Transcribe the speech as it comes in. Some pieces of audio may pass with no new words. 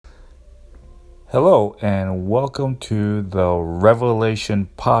Hello and welcome to the Revelation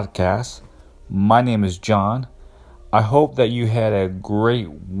Podcast. My name is John. I hope that you had a great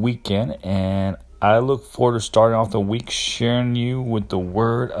weekend and I look forward to starting off the week sharing you with the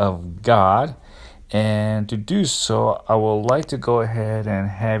Word of God. And to do so, I would like to go ahead and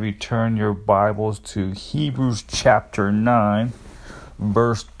have you turn your Bibles to Hebrews chapter 9,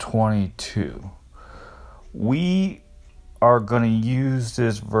 verse 22. We are going to use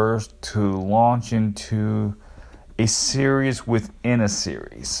this verse to launch into a series within a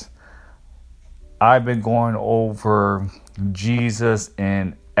series. I've been going over Jesus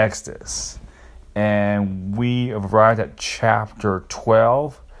in Exodus, and we arrived at chapter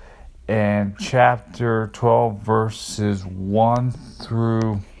 12, and chapter 12 verses 1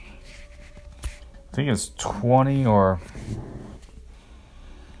 through, I think it's 20 or...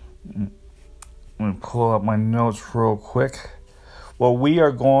 I'm going to pull up my notes real quick. Well, we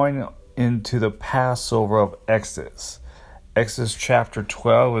are going into the Passover of Exodus. Exodus chapter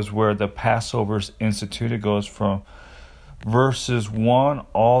 12 is where the Passover is instituted. It goes from verses 1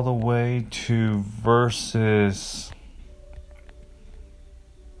 all the way to verses...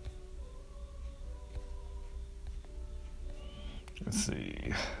 Let's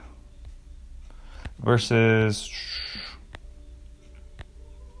see. Verses...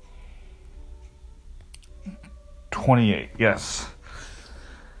 28, yes.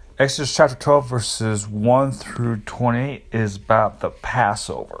 Exodus chapter 12 verses 1 through 28 is about the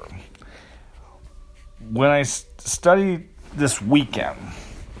Passover. When I studied this weekend,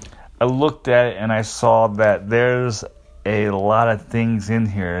 I looked at it and I saw that there's a lot of things in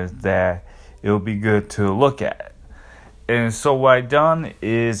here that it would be good to look at. And so what I done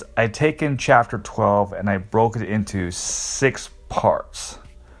is I taken chapter 12 and I broke it into 6 parts.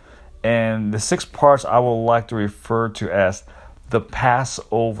 And the 6 parts I would like to refer to as the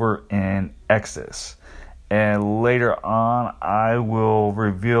Passover in Exodus. And later on, I will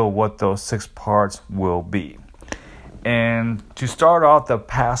reveal what those 6 parts will be. And to start off the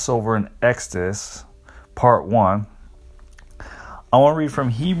Passover in Exodus, part 1, I want to read from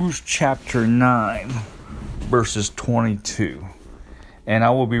Hebrews chapter 9, verses 22. And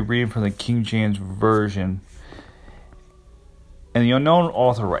I will be reading from the King James Version. And the unknown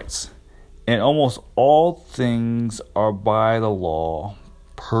author writes, "And almost all things are by the law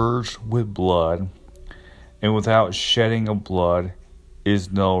purged with blood, and without shedding of blood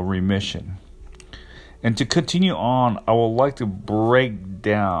is no remission." And to continue on, I would like to break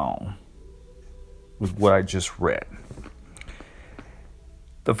down with what I just read.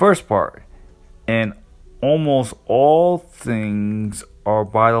 The first part, "And almost all things are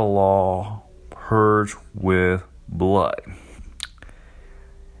by the law purged with blood."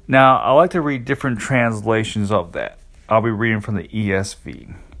 Now, I like to read different translations of that. I'll be reading from the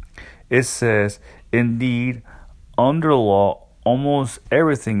ESV. It says, "Indeed, under law, almost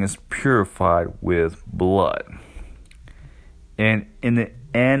everything is purified with blood." And in the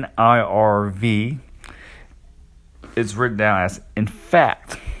NIRV, it's written down as, "In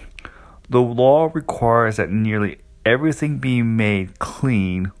fact, the law requires that nearly everything be made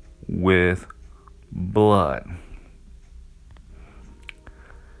clean with blood."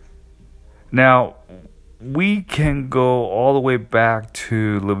 Now, we can go all the way back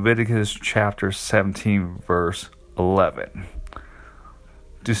to Leviticus chapter 17, verse 11,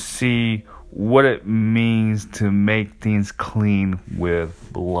 to see what it means to make things clean with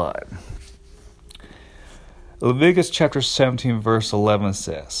blood. Leviticus chapter 17, verse 11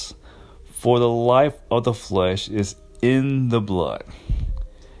 says, "For the life of the flesh is in the blood,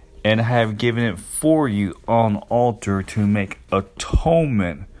 and I have given it for you on the altar to make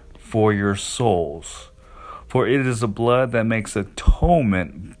atonement for your souls. For it is the blood that makes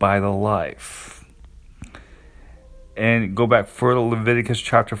atonement by the life." And go back further, Leviticus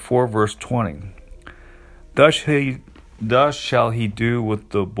chapter 4, verse 20. Thus shall he do with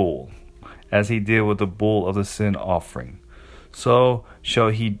the bull, as he did with the bull of the sin offering. So shall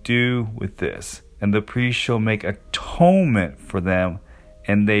he do with this, and the priest shall make atonement for them,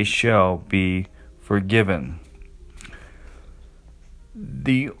 and they shall be forgiven.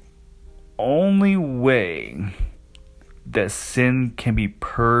 The only way that sin can be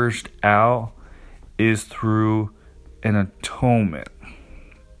purged out is through an atonement.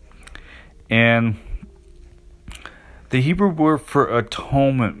 And the Hebrew word for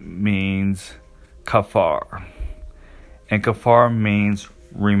atonement means kafar. And kafar means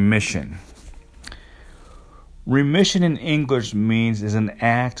remission. Remission in English means is an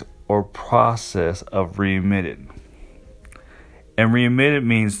act or process of remitted. And remitted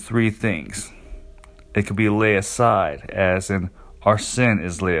means 3 things. It could be laid aside, as in our sin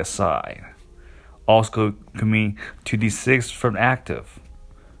is laid aside. Also could mean to desist from active,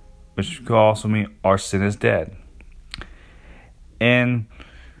 which could also mean our sin is dead. And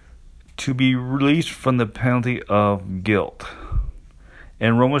to be released from the penalty of guilt.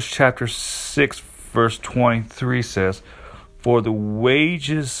 In Romans chapter 6, verse 23 says, "For the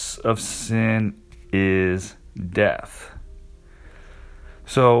wages of sin is death."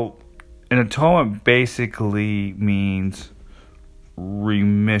 So, an atonement basically means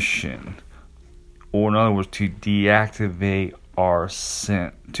remission. Or in other words, to deactivate our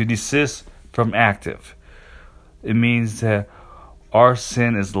sin. To desist from active. It means that our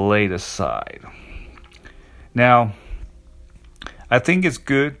sin is laid aside. Now, I think it's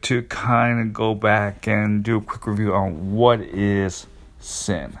good to kind of go back and do a quick review on what is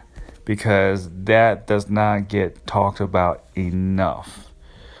sin, because that does not get talked about enough.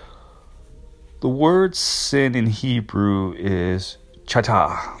 The word sin in Hebrew is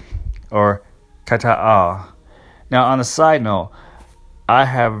chata or kata'ah. Now, on a side note, I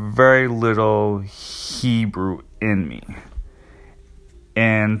have very little Hebrew in me,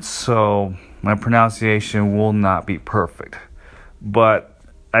 and so my pronunciation will not be perfect. But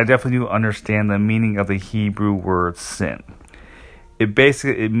I definitely do understand the meaning of the Hebrew word sin.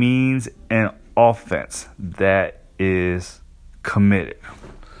 It means an offense that is committed.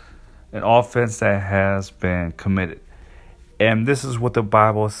 An offense that has been committed. And this is what the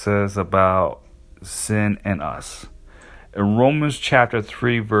Bible says about sin and us. In Romans chapter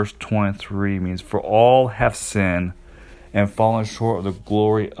 3, verse 23 means, "For all have sinned and fallen short of the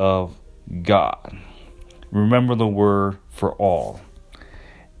glory of God." Remember the word "for all."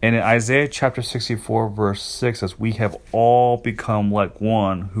 And in Isaiah chapter 64, verse 6 says, "We have all become like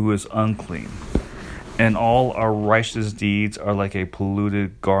one who is unclean, and all our righteous deeds are like a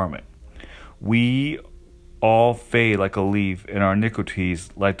polluted garment. We all fade like a leaf, and our iniquities,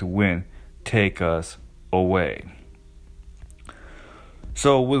 like the wind, take us away."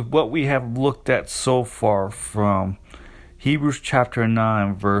 So with what we have looked at so far from Hebrews chapter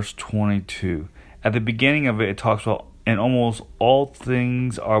 9, verse 22, at the beginning of it, it talks about, "And almost all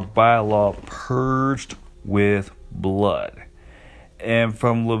things are by law purged with blood." And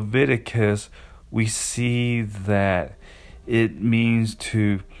from Leviticus, we see that it means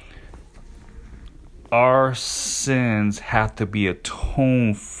our sins have to be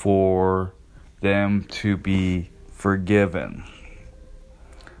atoned for them to be forgiven.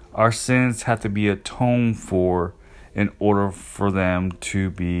 Our sins have to be atoned for in order for them to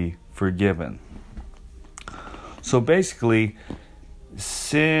be forgiven. So basically,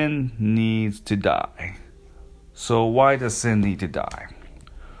 sin needs to die. So why does sin need to die?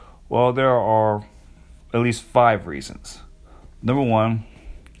 Well, there are at least 5 reasons. Number 1,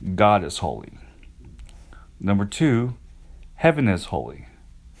 God is holy. Number 2, heaven is holy.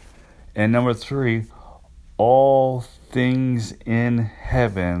 And number 3, all things in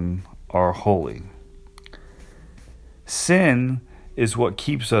heaven are holy. Sin is what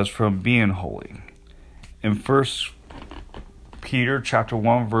keeps us from being holy. In 1 Peter chapter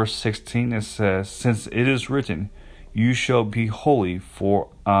 1, verse 16, it says, "Since it is written, 'You shall be holy, for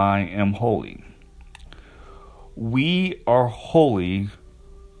I am holy.'" We are holy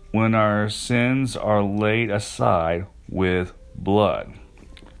when our sins are laid aside with blood.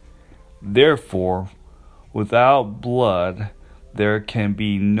 Therefore, without blood, there can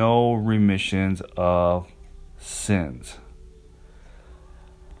be no remissions of sins.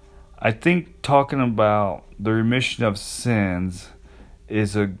 I think talking about the remission of sins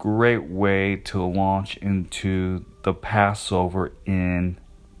is a great way to launch into the Passover in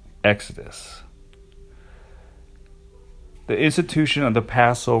Exodus. The institution of the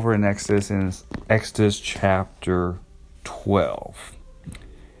Passover in Exodus is Exodus chapter 12.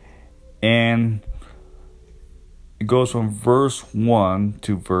 And it goes from verse 1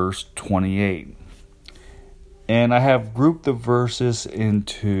 to verse 28. And I have grouped the verses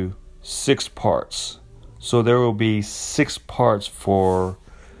into 6 parts. So there will be 6 parts for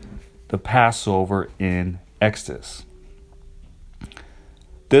the Passover in Exodus.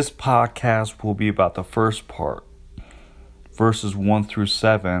 This podcast will be about the first part, verses 1 through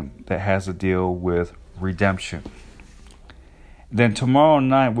 7, that has to deal with redemption. Then tomorrow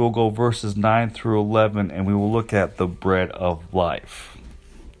night we'll go verses 9 through 11, and we will look at the bread of life.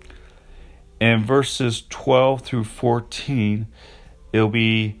 In verses 12 through 14, it'll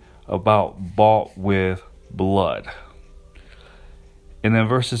be about bought with blood. And then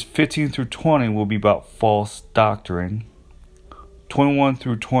verses 15 through 20 will be about false doctrine. 21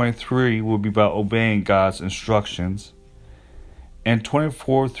 through 23 will be about obeying God's instructions. And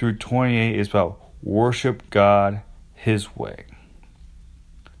 24 through 28 is about worship God His way.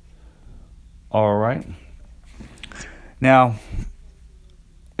 All right. Now,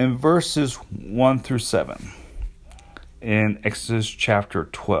 in verses 1 through 7, in Exodus chapter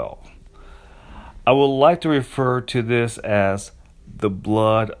 12, I would like to refer to this as the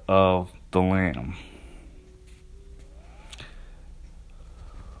blood of the Lamb.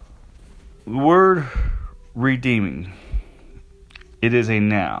 The word redeeming, it is a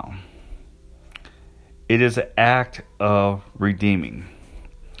noun. It is an act of redeeming.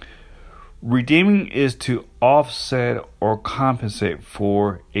 Redeeming is to offset or compensate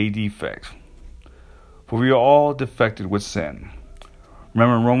for a defect. For we are all defected with sin.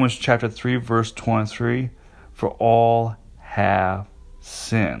 Remember Romans chapter 3 verse 23, for all have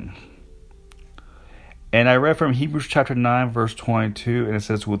sinned. And I read from Hebrews chapter 9 verse 22, and it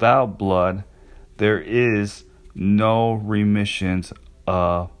says, without blood there is no remission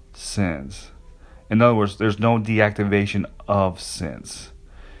of sins. In other words, there's no deactivation of sins.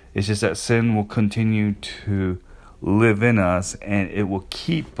 It's just that sin will continue to live in us, and it will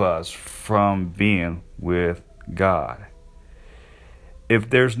keep us from being with God. If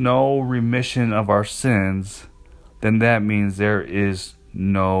there's no remission of our sins, then that means there is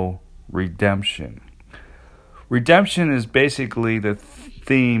no redemption. Redemption is basically the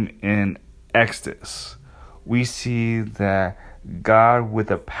theme in Exodus. We see that God with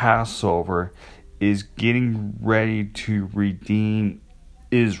the Passover is getting ready to redeem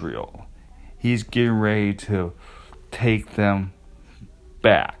Israel. He's getting ready to take them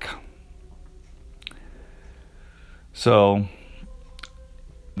back. So,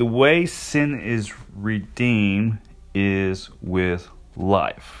 the way sin is redeemed is with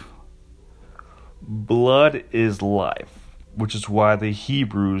life. Blood is life, which is why the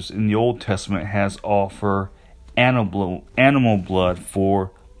Hebrews in the Old Testament has offered animal blood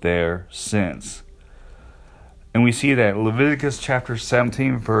for their sins. And we see that Leviticus chapter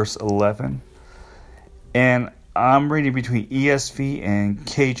 17 verse 11. And I'm reading between ESV and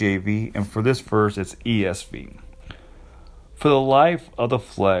KJV, and for this verse it's ESV. For the life of the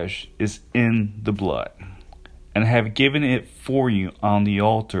flesh is in the blood, and I have given it for you on the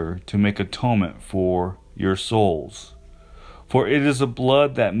altar to make atonement for your souls. For it is the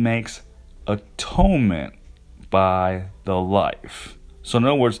blood that makes atonement by the life. So in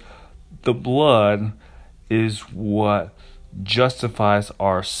other words, the blood is what justifies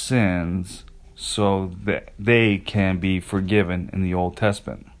our sins so that they can be forgiven in the Old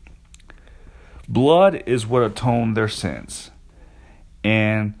Testament. Blood is what atoned their sins.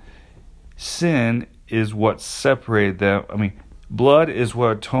 And sin is what separated them. Blood is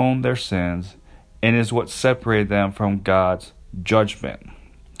what atoned their sins and is what separated them from God's judgment.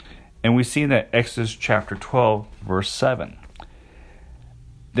 And we see that Exodus chapter 12, verse 7.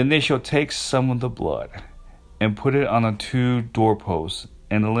 Then they shall take some of the blood and put it on the 2 doorposts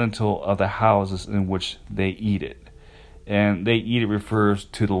and the lintel of the houses in which they eat it. And they eat it refers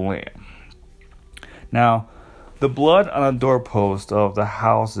to the lamb. Now, the blood on the doorpost of the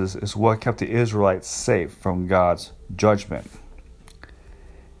houses is what kept the Israelites safe from God's judgment.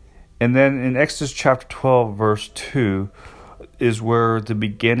 And then in Exodus chapter 12, verse 2, is where the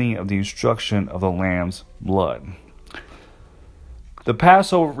beginning of the instruction of the lamb's blood. The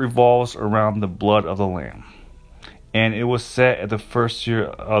Passover revolves around the blood of the lamb, and it was set at the first year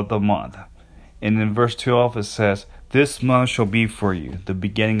of the month. And in verse 12 it says, this month shall be for you the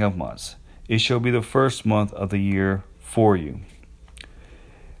beginning of months. It shall be the first month of the year for you.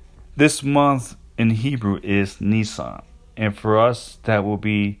 This month in Hebrew is Nisan, and for us that will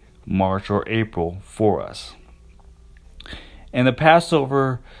be March or April for us. And the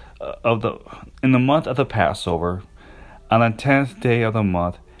Passover in the month of the Passover, on the 10th day of the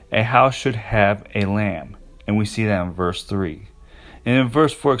month, a house should have a lamb. And we see that in verse 3. And in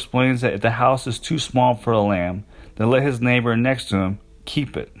verse 4 explains that if the house is too small for a lamb, then let his neighbor next to him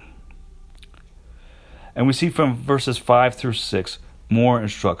keep it. And we see from verses 5 through 6 more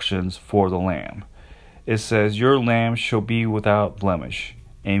instructions for the lamb. It says, your lamb shall be without blemish,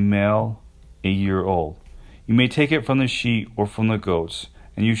 a male, a year old. You may take it from the sheep or from the goats,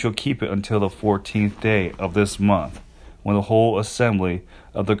 and you shall keep it until the 14th day of this month, when the whole assembly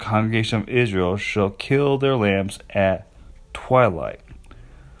of the congregation of Israel shall kill their lambs at twilight.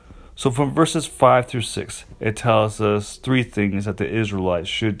 So from verses 5 through 6, it tells us 3 things that the Israelites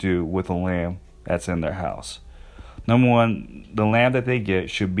should do with a lamb that's in their house. Number 1, the lamb that they get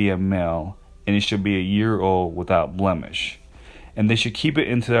should be a male, and it should be a year old without blemish. And they should keep it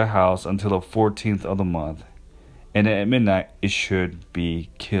into their house until the 14th of the month, and at midnight it should be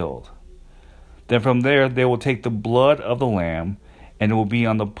killed. Then from there they will take the blood of the lamb, and it will be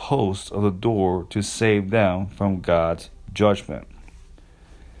on the posts of the door to save them from God's judgment.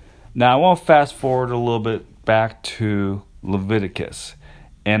 Now I want to fast forward a little bit back to Leviticus,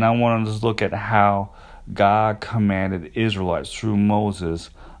 and I want to just look at how God commanded Israelites through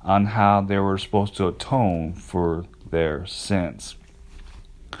Moses on how they were supposed to atone for their sins.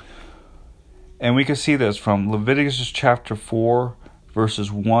 And we can see this from Leviticus chapter 4, verses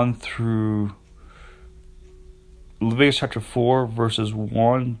 1 through Leviticus chapter 4, verses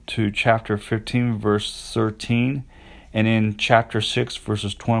 1 to chapter 15, verse 13, and in chapter 6,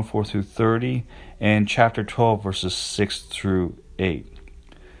 verses 24 through 30, and chapter 12, verses 6 through 8.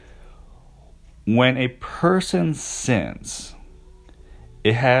 When a person sins,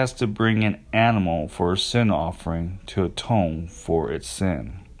 it has to bring an animal for a sin offering to atone for its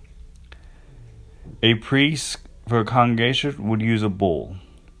sin. A priest for a congregation would use a bull,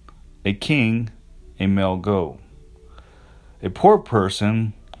 a king, a male goat, a poor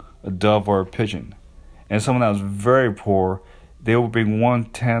person, a dove or a pigeon, and someone that was very poor, they would bring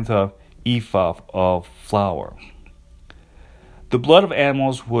 1/10 of ephah of flour. The blood of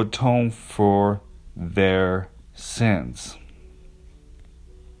animals would atone for their sins.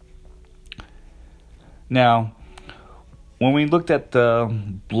 Now, when we looked at the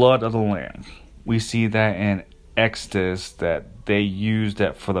blood of the lamb, we see that in Exodus that they used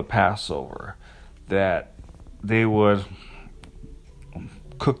that for the Passover, that they would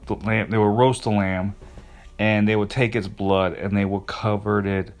cook the lamb, they would roast the lamb, and they would take its blood and they would cover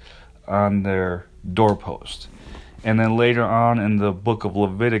it on their doorpost. And then later on in the book of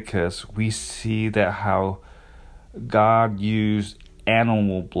Leviticus, we see that how God used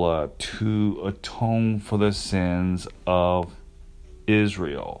animal blood to atone for the sins of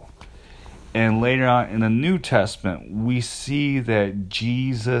Israel. And later on in the New Testament, we see that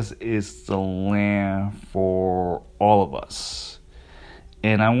Jesus is the Lamb for all of us.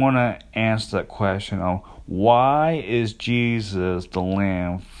 And I want to answer that question of why is Jesus the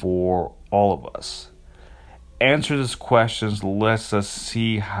Lamb for all of us? Answer this question lets us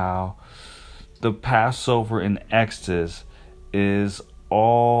see how the Passover in Exodus is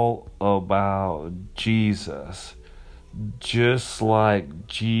all about Jesus. Just like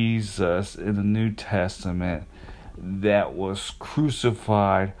Jesus in the New Testament that was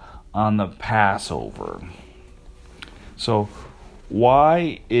crucified on the Passover. So,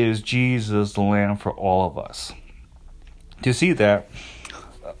 why is Jesus the Lamb for all of us? To see that,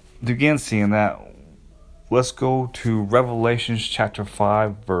 to begin seeing that, let's go to Revelation chapter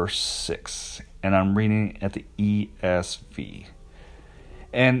 5, verse 6. And I'm reading at the ESV.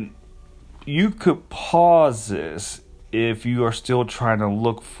 And you could pause this if you are still trying to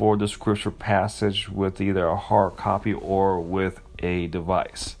look for the scripture passage with either a hard copy or with a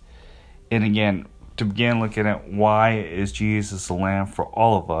device. And again, to begin looking at why is Jesus the Lamb for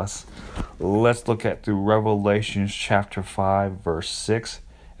all of us, let's look at the Revelation chapter 5, verse 6.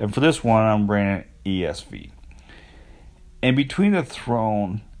 And for this one, I'm bringing ESV. And between the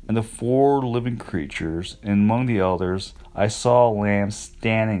throne and the 4 living creatures, and among the elders, I saw a lamb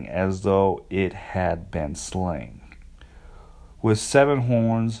standing as though it had been slain, with 7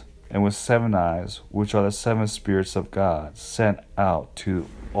 horns and with 7 eyes, which are the 7 spirits of God, sent out to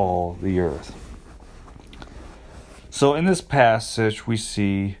all the earth. So in this passage, we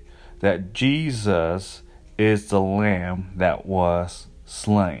see that Jesus is the lamb that was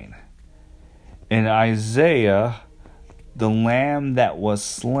slain. In Isaiah, the lamb that was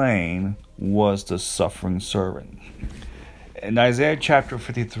slain was the suffering servant. In Isaiah chapter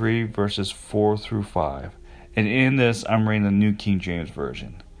 53, verses 4 through 5, and in this I'm reading the New King James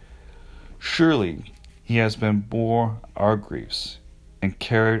Version. Surely he has been bore our griefs and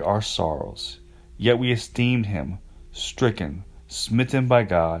carried our sorrows, yet we esteemed him stricken, smitten by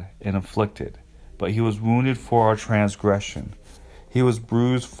God, and afflicted. But he was wounded for our transgression, he was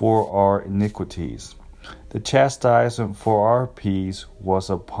bruised for our iniquities. The chastisement for our peace was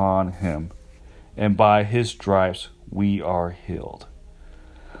upon him, and by his stripes we are healed.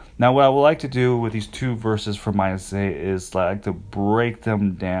 Now, what I would like to do with these 2 verses from Isaiah is like to break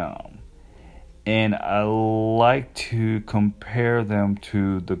them down. And I like to compare them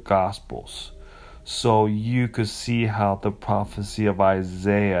to the Gospels, so you could see how the prophecy of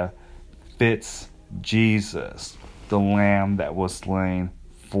Isaiah fits Jesus, the Lamb that was slain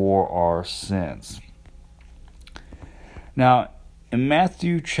for our sins. Now, in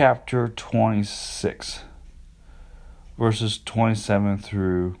Matthew chapter 26, verses 27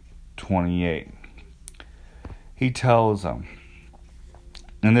 through 28, he tells them,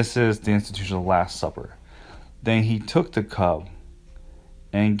 and this is the institution of the Last Supper, then he took the cup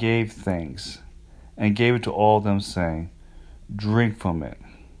and gave thanks, and gave it to all of them, saying, drink from it,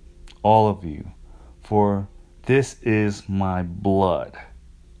 all of you, for this is my blood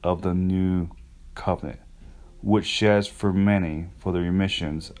of the new covenant, which sheds for many for the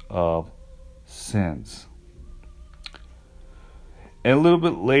remissions of sins. And a little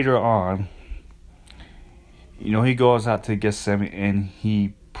bit later on, he goes out to Gethsemane and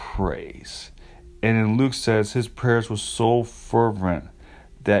he prays. And then Luke says his prayers were so fervent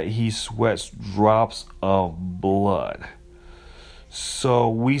that he sweats drops of blood. So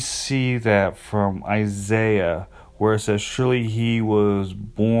we see that from Isaiah, where it says, surely he was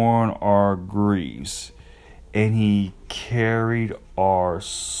borne our griefs, and he carried our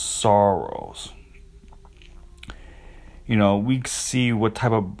sorrows. We see what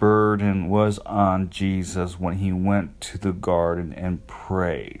type of burden was on Jesus when he went to the garden and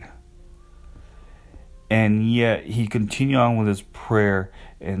prayed. And yet he continued on with his prayer.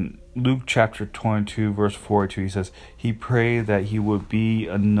 In Luke chapter 22, verse 42, he says, he prayed that he would be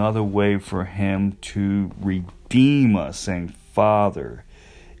another way for him to redeem us, saying, Father,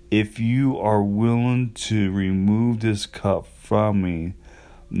 if you are willing to remove this cup from me,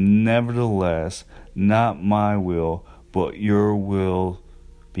 nevertheless, not my will, but your will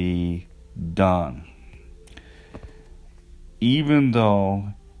be done. Even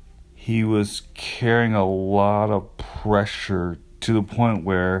though he was carrying a lot of pressure to the point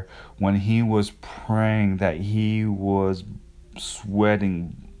where when he was praying that he was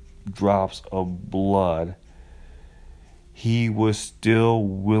sweating drops of blood, he was still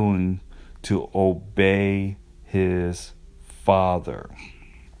willing to obey his Father.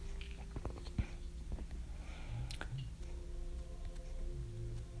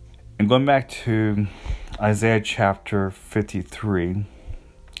 And going back to Isaiah chapter 53,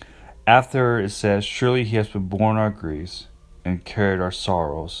 after it says, surely he has been borne our griefs and carried our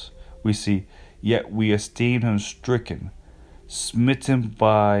sorrows, we see, yet we esteemed him stricken, smitten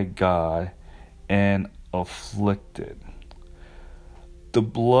by God, and afflicted. The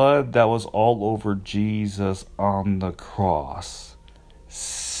blood that was all over Jesus on the cross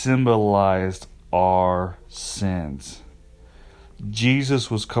symbolized our sins.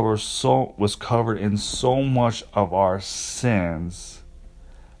 Jesus was covered in so much of our sins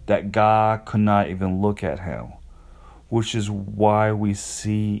that God could not even look at him, which is why we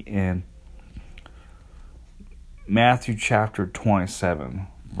see in Matthew chapter 27,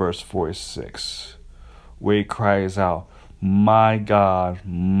 verse 46, where he cries out, my God,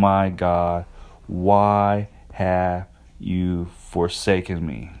 why have you forsaken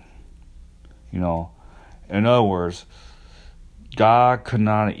me? In other words, God could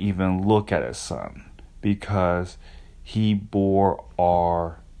not even look at his son because he bore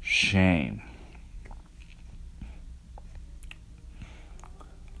our shame.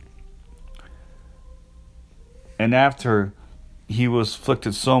 And after he was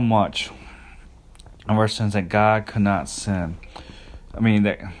afflicted so much of our sins that God could not sin,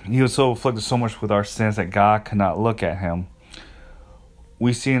 that he was so afflicted so much with our sins that God could not look at him,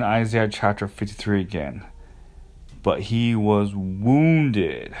 we see in Isaiah chapter 53 again, but he was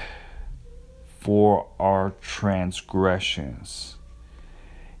wounded for our transgressions.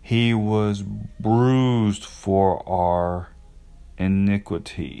 He was bruised for our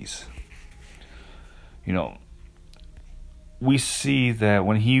iniquities. We see that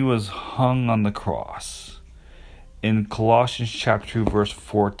when he was hung on the cross, in Colossians chapter 2, verse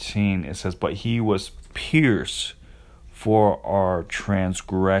 14, it says, but he was pierced for our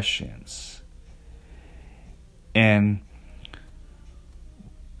transgressions. And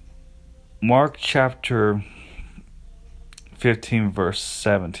Mark chapter 15 verse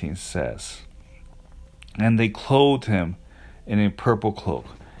 17 says, and they clothed him in a purple cloak,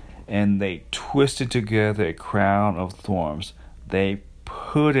 and they twisted together a crown of thorns. They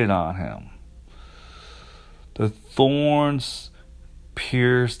put it on him. The thorns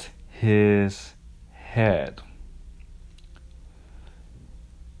pierced his head.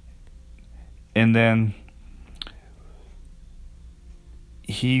 And then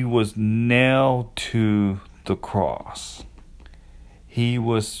he was nailed to the cross. He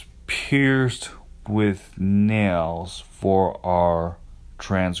was pierced with nails for our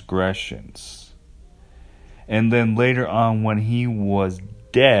transgressions. And then later on, when he was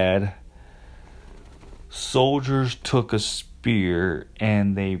dead, soldiers took a spear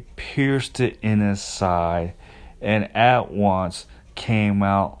and they pierced it in his side, and at once came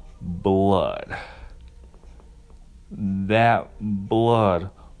out blood. That blood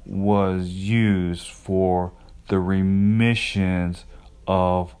was used for the remissions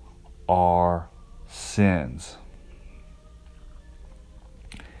of our sins.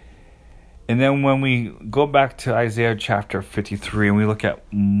 And then when we go back to Isaiah chapter 53 and we look at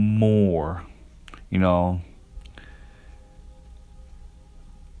more,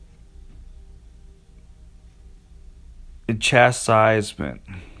 the chastisement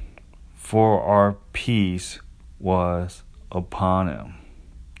for our peace was upon him,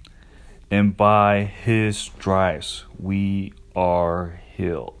 and by his stripes we are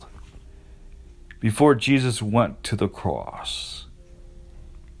healed. Before Jesus went to the cross,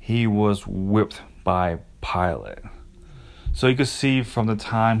 he was whipped by Pilate. So you could see from the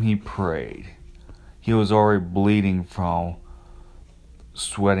time he prayed, he was already bleeding from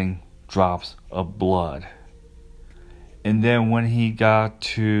sweating drops of blood. And then when he got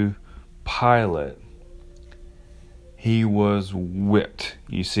to Pilate, he was whipped.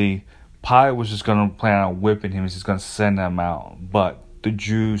 You see, Pilate was just going to plan on whipping him. He's just going to send him out. But the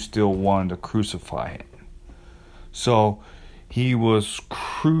Jews still wanted to crucify him. So he was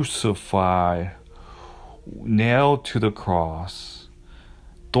crucified, nailed to the cross.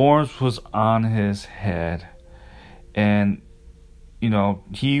 Thorns was on his head. And,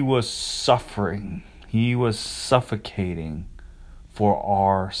 he was suffering. He was suffocating for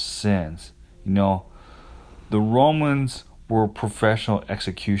our sins. The Romans were professional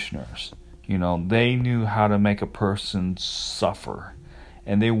executioners. They knew how to make a person suffer.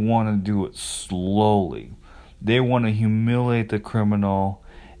 And they want to do it slowly. They want to humiliate the criminal.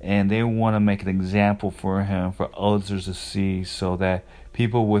 And they want to make an example for him, for others to see, so that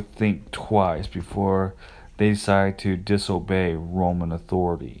people would think twice before they decide to disobey Roman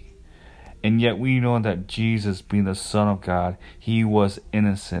authority. And yet we know that Jesus, being the Son of God, he was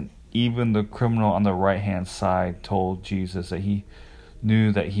innocent. Even the criminal on the right-hand side told Jesus that he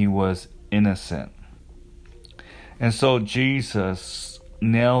knew that he was innocent. And so Jesus,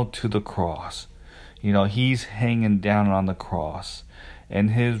 nailed to the cross, he's hanging down on the cross. And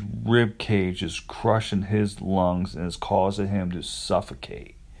his rib cage is crushing his lungs and is causing him to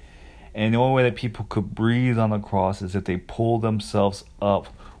suffocate. And the only way that people could breathe on the cross is if they pull themselves up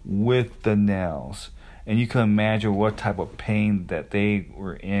with the nails. And you can imagine what type of pain that they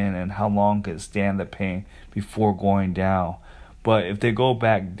were in and how long could stand the pain before going down. But if they go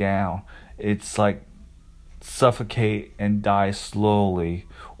back down, it's like suffocate and die slowly.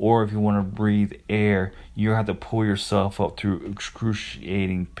 Or if you want to breathe air, you have to pull yourself up through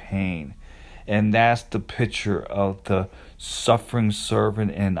excruciating pain. And that's the picture of the suffering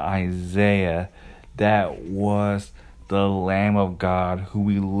servant in Isaiah that was the Lamb of God, who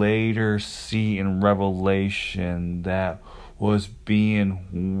we later see in Revelation that was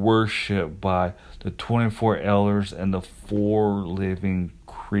being worshipped by the 24 elders and the 4 living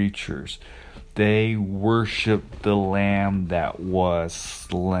creatures. They worshiped the Lamb that was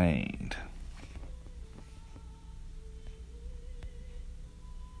slain.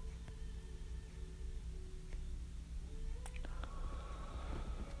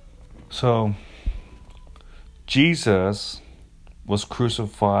 So, Jesus was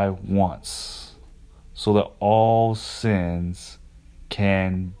crucified once so that all sins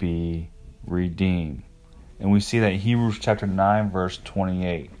can be redeemed. And we see that in Hebrews chapter 9, verse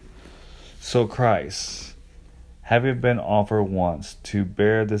 28. So Christ, having been offered once to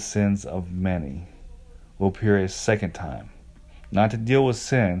bear the sins of many, will appear a second time, not to deal with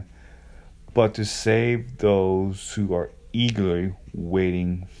sin, but to save those who are eagerly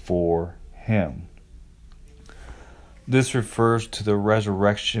waiting for him. This refers to the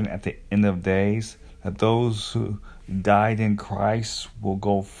resurrection at the end of days, that those who died in Christ will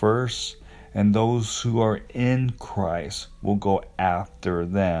go first, and those who are in Christ will go after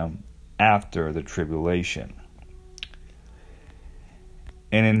them after the tribulation.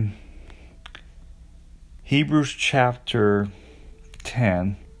 And in Hebrews chapter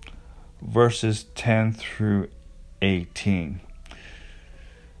 10, verses 10 through 18,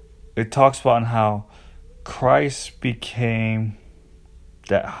 it talks about how Christ became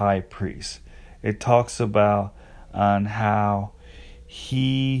that high priest. It talks about on how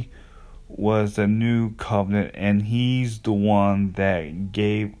he was the new covenant and he's the one that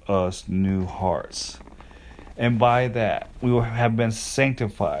gave us new hearts. And by that, we will have been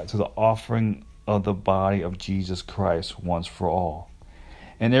sanctified to the offering of the body of Jesus Christ once for all.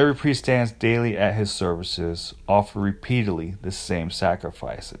 And every priest stands daily at his services, offer repeatedly the same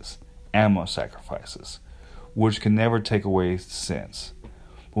sacrifices, animal sacrifices, which can never take away sins.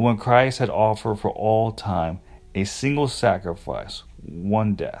 But when Christ had offered for all time a single sacrifice,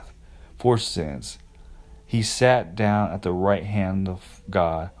 one death, for sins, he sat down at the right hand of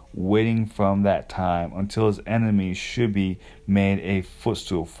God, waiting from that time until his enemies should be made a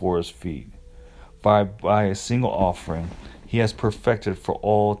footstool for his feet. By a single offering, he has perfected for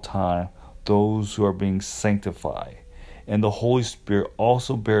all time those who are being sanctified. And the Holy Spirit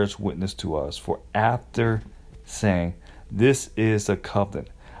also bears witness to us, for after saying, "This is the covenant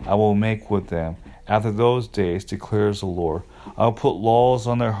I will make with them After those days, declares the Lord, I will put laws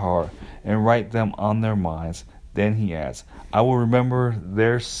on their heart and write them on their minds. Then he adds, I will remember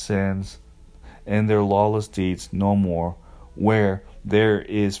their sins and their lawless deeds no more. Where there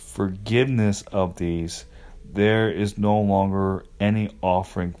is forgiveness of these, there is no longer any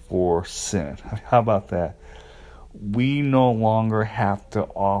offering for sin. How about that? We no longer have to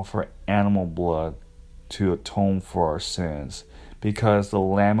offer animal blood to atone for our sins, because the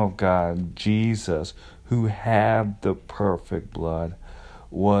Lamb of God, Jesus, who had the perfect blood,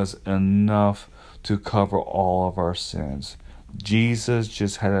 was enough to cover all of our sins. Jesus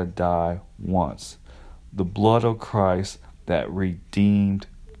just had to die once. The blood of Christ that redeemed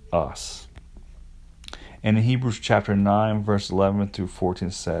us. And in Hebrews chapter 9, verse 11 through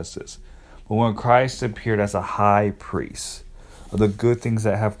 14 says this, But when Christ appeared as a high priest of the good things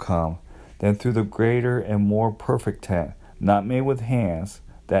that have come, then through the greater and more perfect tent, not made with hands,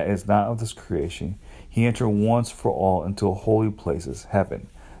 that is not of this creation, he entered once for all into holy places, heaven,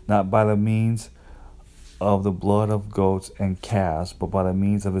 not by the means of the blood of goats and calves, but by the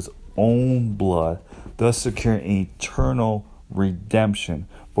means of his own blood, thus securing eternal redemption.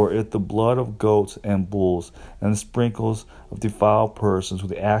 For if the blood of goats and bulls and the sprinkles of defiled persons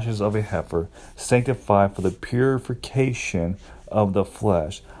with the ashes of a heifer sanctify for the purification of the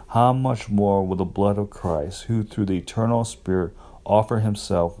flesh, how much more will the blood of Christ, who through the eternal Spirit offered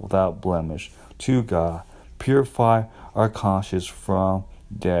himself without blemish to God, purify our conscience from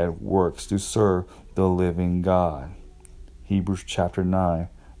dead works to serve the living God. Hebrews chapter 9,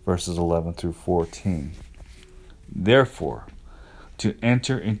 verses 11 through 14. Therefore, to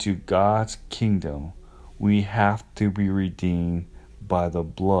enter into God's kingdom, we have to be redeemed by the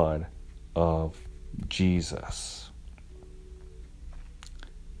blood of Jesus.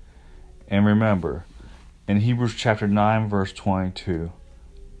 And remember, in Hebrews chapter 9, verse 22,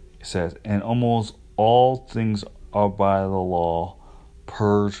 it says, And almost all things are by the law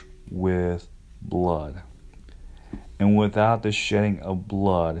purged with blood. And without the shedding of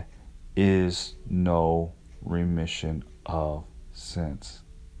blood is no remission of sins.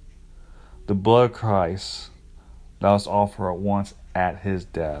 The blood of Christ that was offered once at his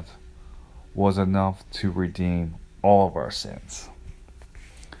death was enough to redeem all of our sins.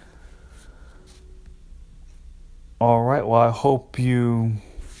 Alright, well, I hope you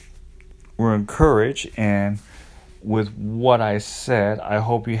were encouraged, and with what I said, I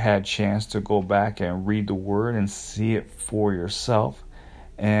hope you had a chance to go back and read the word and see it for yourself.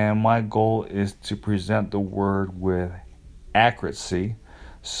 And my goal is to present the word with accuracy.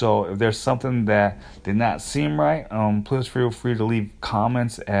 So if there's something that did not seem right, please feel free to leave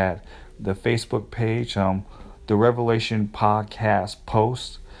comments at the Facebook page, the Revelation Podcast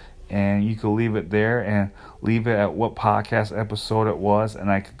post. And you could leave it there and leave it at what podcast episode it was,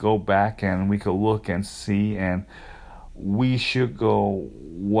 and I could go back and we could look and see, and we should go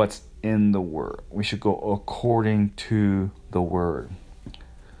what's in the word. We should go according to the word.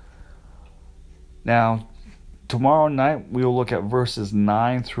 Now, tomorrow night we will look at verses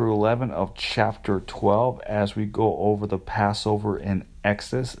 9 through 11 of chapter 12 as we go over the Passover in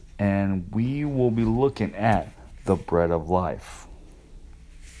Exodus, and we will be looking at the bread of life.